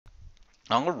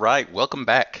All right, welcome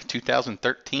back.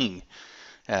 2013.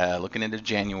 Looking into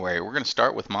January. We're going to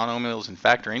start with monomials and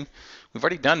factoring. We've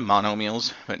already done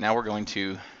monomials, but now we're going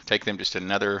to take them just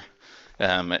another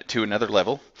to another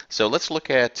level. So let's look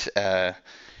at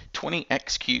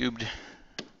 20x cubed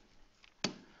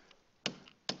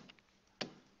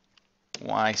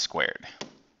y squared.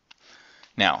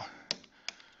 Now,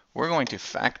 we're going to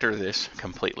factor this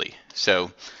completely.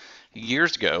 So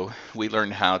years ago, we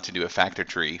learned how to do a factor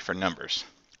tree for numbers.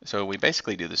 So we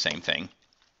basically do the same thing.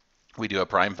 We do a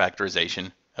prime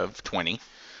factorization of 20.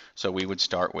 So we would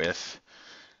start with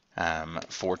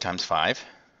 4 times 5.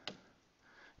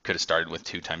 Could have started with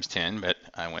 2 times 10, but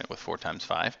I went with 4 times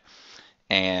 5.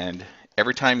 And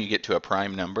every time you get to a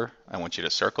prime number, I want you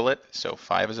to circle it. So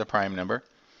 5 is a prime number.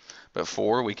 But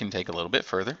 4 we can take a little bit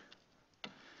further.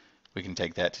 We can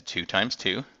take that to 2 times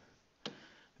 2.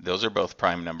 Those are both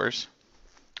prime numbers.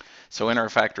 So in our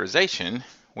factorization,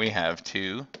 we have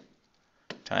 2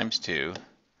 times 2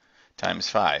 times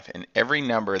 5. And every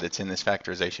number that's in this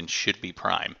factorization should be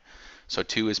prime. So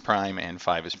 2 is prime and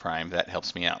 5 is prime. That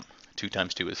helps me out. 2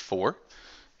 times 2 is 4.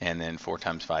 And then 4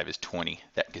 times 5 is 20.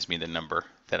 That gives me the number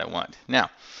that I want. Now,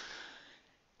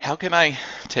 how can I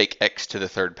take x to the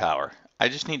third power? I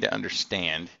just need to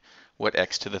understand what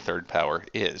x to the third power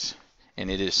is. And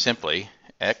it is simply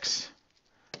x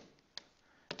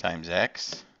times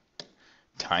x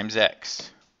times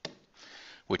x,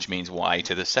 which means y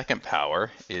to the second power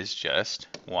is just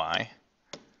y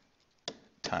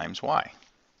times y.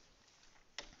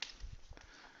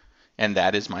 And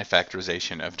that is my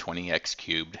factorization of 20x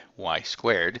cubed y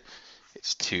squared.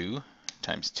 It's 2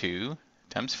 times 2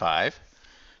 times 5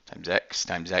 times x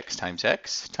times x times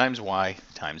x times y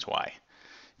times y.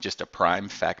 Just a prime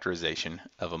factorization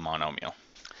of a monomial.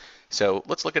 So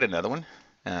let's look at another one.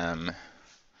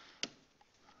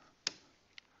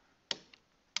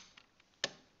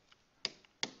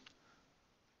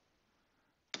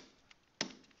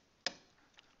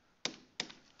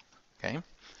 Okay,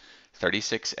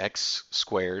 36x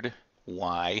squared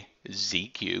y z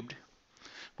cubed.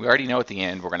 We already know at the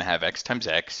end we're going to have x times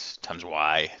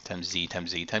y times z times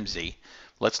z times z.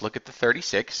 Let's look at the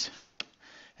 36.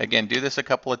 Again, do this a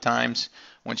couple of times.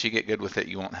 Once you get good with it,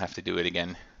 you won't have to do it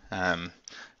again. I'm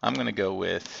going to go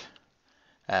with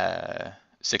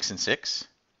 6 and 6.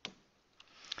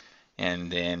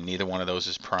 And then neither one of those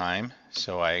is prime,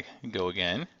 so I go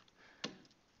again.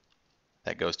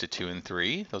 That goes to 2 and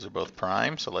 3. Those are both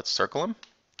prime, so let's circle them.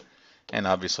 And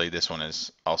obviously this one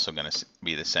is also going to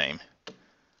be the same.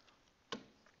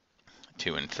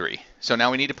 2 and 3. So now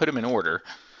we need to put them in order.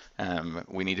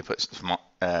 We need to put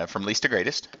from least to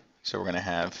greatest. So we're going to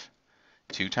have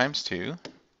 2 times 2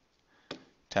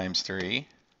 times 3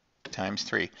 times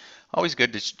 3. Always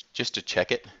good just to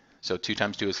check it. So 2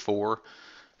 times 2 is 4.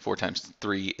 4 times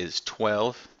 3 is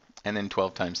 12. And then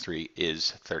 12 times 3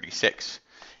 is 36.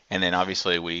 And then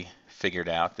obviously we figured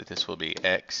out that this will be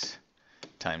x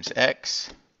times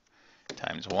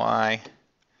y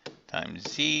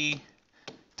times z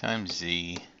times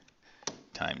z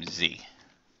times z.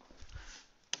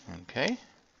 Okay.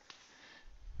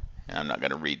 And I'm not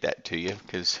going to read that to you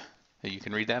because you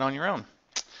can read that on your own.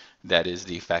 That is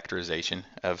the factorization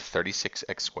of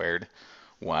 36x squared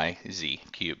yz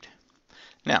cubed.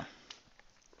 Now,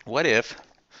 what if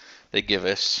they give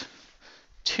us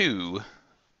 2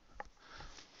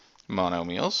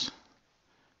 monomials?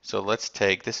 So let's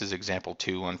take, this is example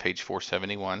 2 on page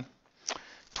 471,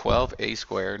 12a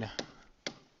squared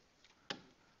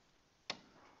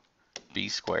b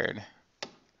squared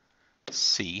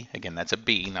c, again that's a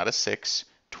b, not a 6,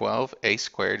 12a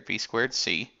squared b squared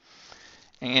c,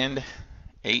 and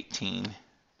 18ab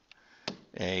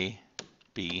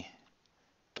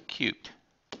cubed.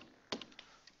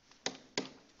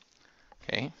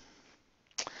 Okay,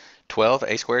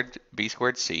 12a squared b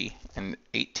squared c and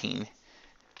 18ab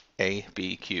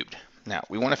cubed. Now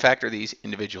we want to factor these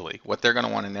individually. What they're going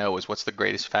to want to know is what's the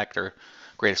greatest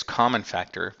common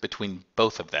factor between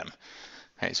both of them.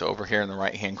 Okay, so over here in the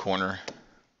right hand corner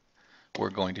we're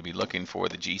going to be looking for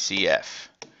the GCF,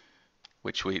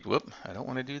 which I don't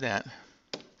want to do that,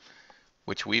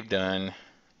 which we've done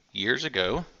years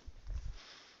ago.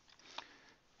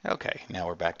 Okay, now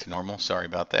we're back to normal. Sorry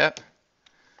about that.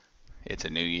 It's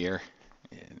a new year.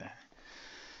 And,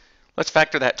 let's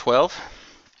factor that 12.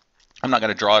 I'm not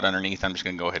going to draw it underneath. I'm just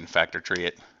going to go ahead and factor tree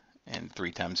it. And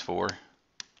 3 times 4.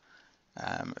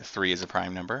 3 is a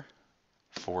prime number.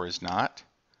 4 is not.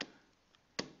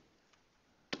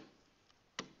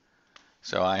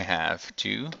 So I have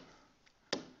 2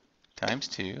 times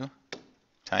 2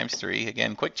 times 3.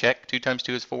 Again, quick check. 2 times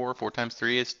 2 is 4. 4 times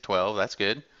 3 is 12. That's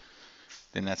good.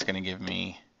 then that's going to give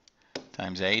me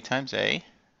times A times A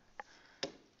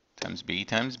times B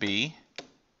times B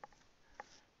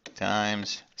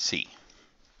times C.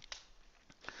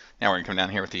 Now we're going to come down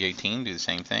here with the 18, do the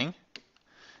same thing.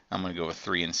 I'm going to go with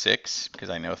 3 and 6 because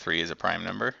I know 3 is a prime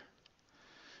number.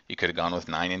 You could have gone with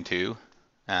 9 and 2.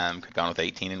 Could have gone with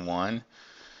 18 and 1.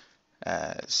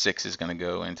 6 is going to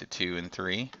go into 2 and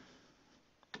 3,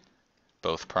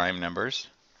 both prime numbers.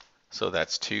 So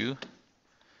that's 2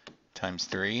 times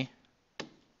 3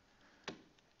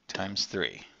 times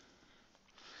 3.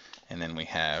 And then we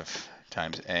have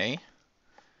times A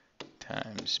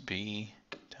times B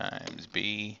times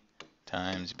B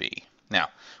times B. Now,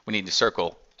 we need to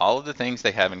circle all of the things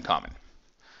they have in common.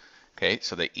 Okay,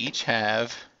 so they each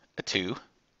have a 2.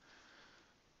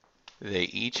 They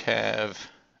each have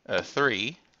a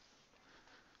 3.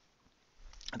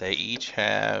 They each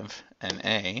have an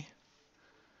A.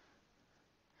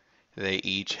 They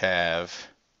each have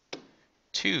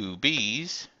 2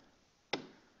 B's.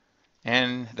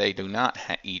 And they do not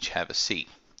each have a C.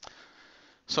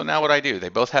 So now what I do, they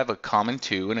both have a common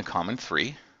 2 and a common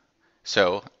 3.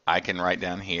 So I can write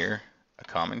down here a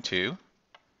common 2,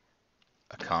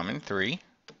 a common 3,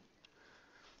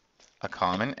 a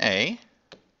common A,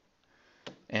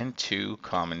 and 2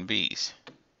 common B's.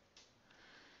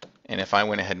 And if I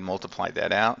went ahead and multiplied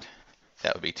that out,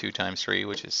 that would be 2 times 3,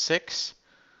 which is 6,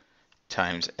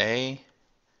 times A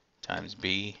times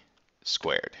B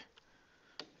squared.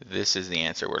 This is the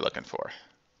answer we're looking for.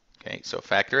 Okay, so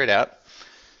factor it out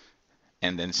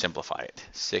and then simplify it.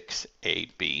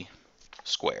 6AB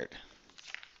squared.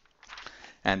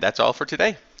 And that's all for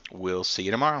today. We'll see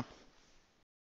you tomorrow.